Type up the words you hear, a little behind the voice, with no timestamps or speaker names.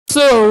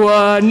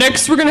So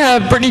next we're going to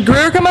have Brittany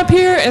come up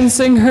here and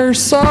sing her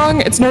song.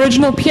 It's an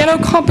original piano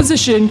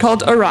composition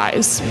called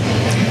Arise.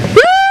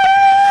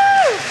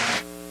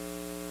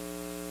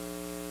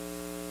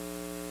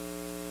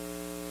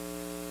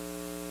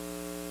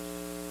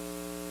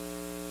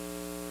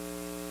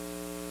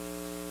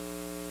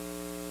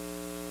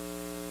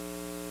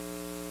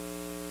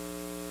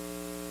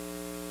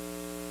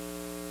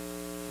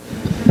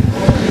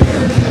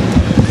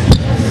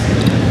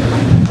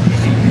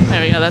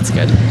 There we go, that's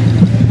good.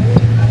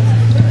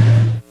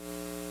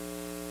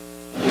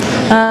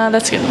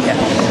 That's good, yeah.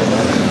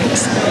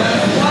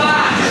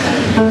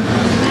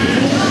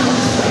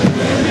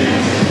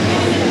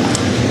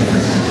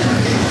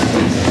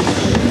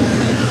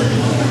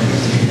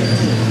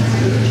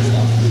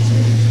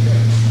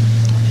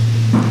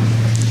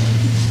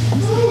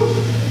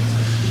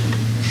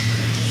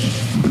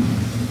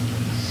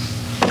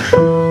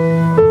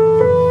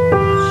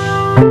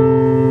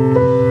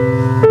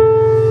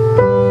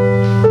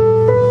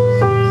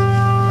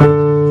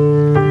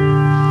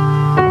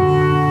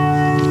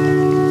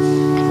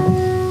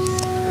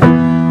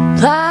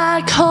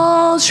 Black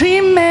holes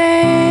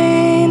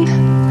remain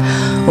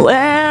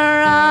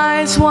where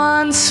eyes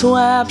once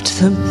swept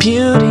the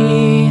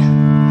beauty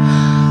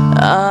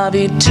of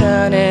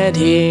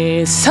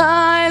eternity.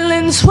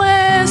 Silence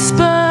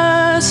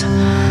whispers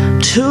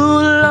to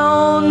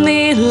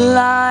lonely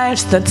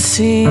lives that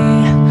see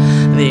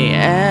the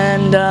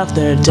end of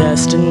their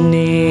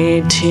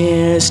destiny.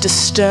 Tears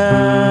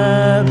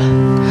disturb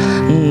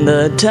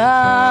the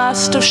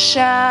dust of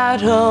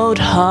shadowed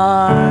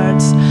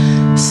hearts,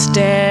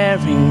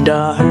 staring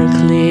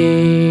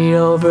darkly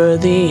over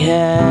the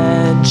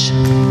edge.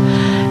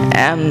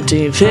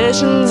 Empty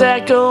visions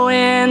echo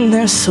in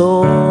their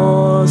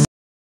souls.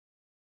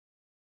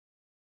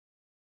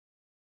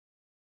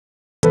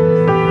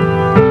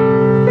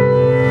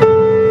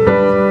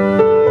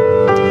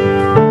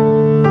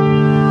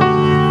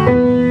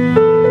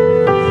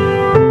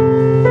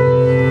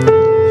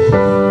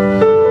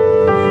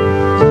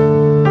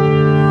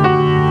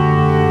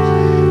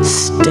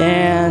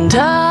 Stand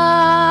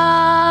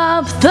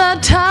up, the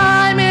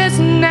time is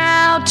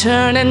now.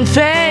 Turn and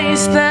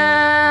face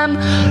them.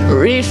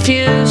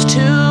 Refuse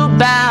to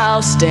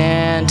bow.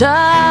 Stand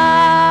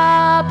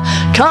up,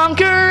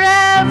 conquer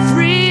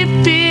every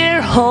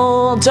fear.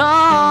 Hold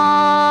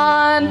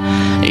on,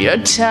 your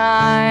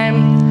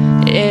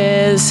time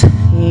is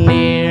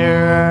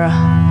near.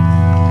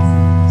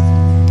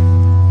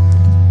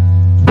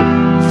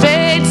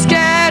 Fate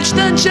sketched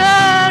the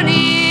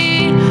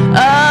journey,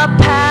 a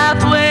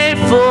pathway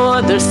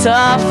for their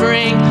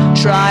suffering,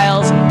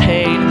 trials and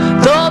pain.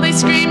 Though they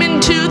scream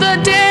into the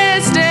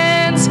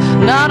distance,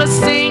 not a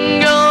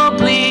single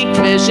bleak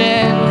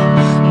vision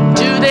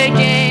do they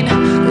gain.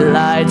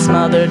 Light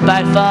smothered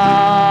by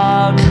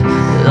fog,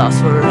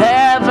 lost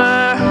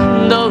forever,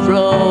 the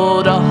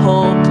road a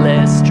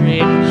hopeless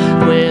dream,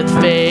 with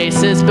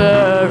faces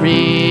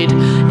buried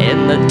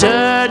in the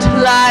dirt.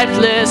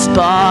 Lifeless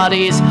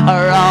bodies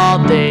are all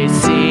they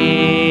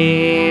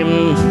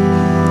seem.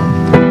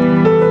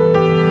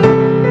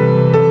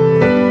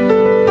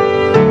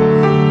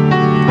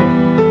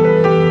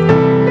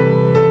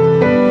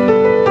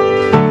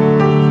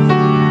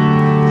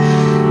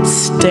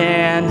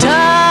 Stand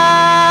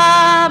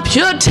up,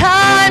 your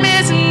time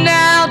is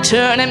now.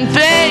 Turn and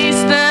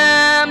face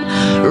them.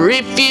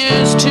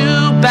 Refuse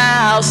to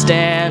bow.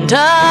 Stand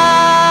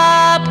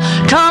up,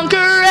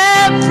 conquer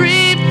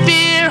every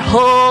fear.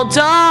 Hold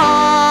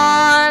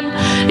on,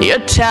 your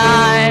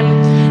time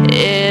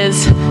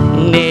is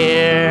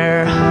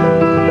near.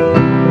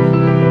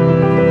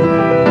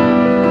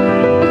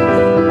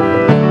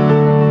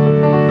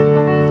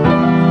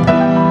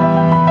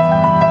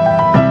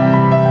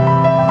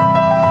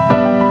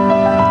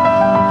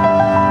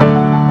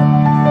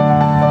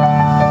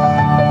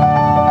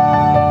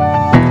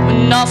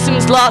 All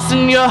seems lost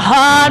in your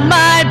heart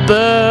might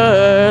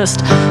burst.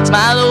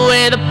 Smile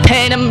away the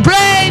pain,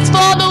 embrace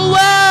for the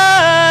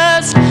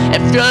worst.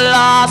 If you're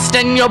lost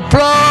and you're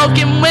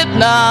broken with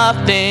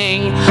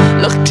nothing,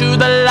 look to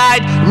the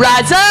light,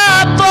 rise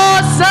up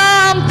for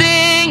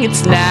something.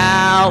 It's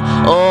now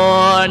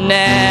or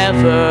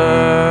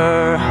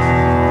never.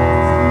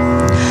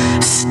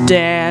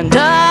 Stand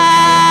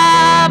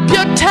up,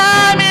 your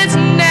time is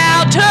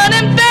now. Turn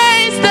and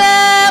face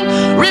them.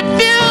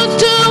 Refuse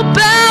to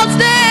bow.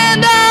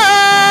 Stand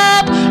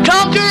up,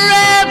 conquer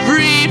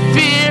every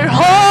fear.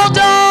 Hold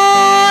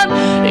on,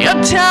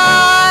 your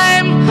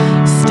time.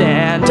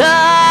 Stand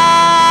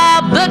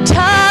up, the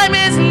time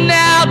is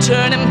now.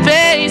 Turn and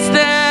face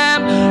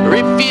them.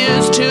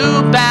 Refuse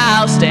to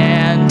bow.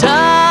 Stand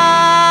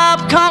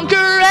up,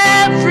 conquer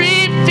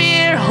every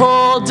fear.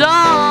 Hold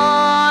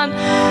on,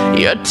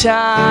 your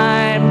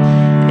time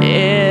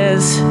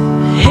is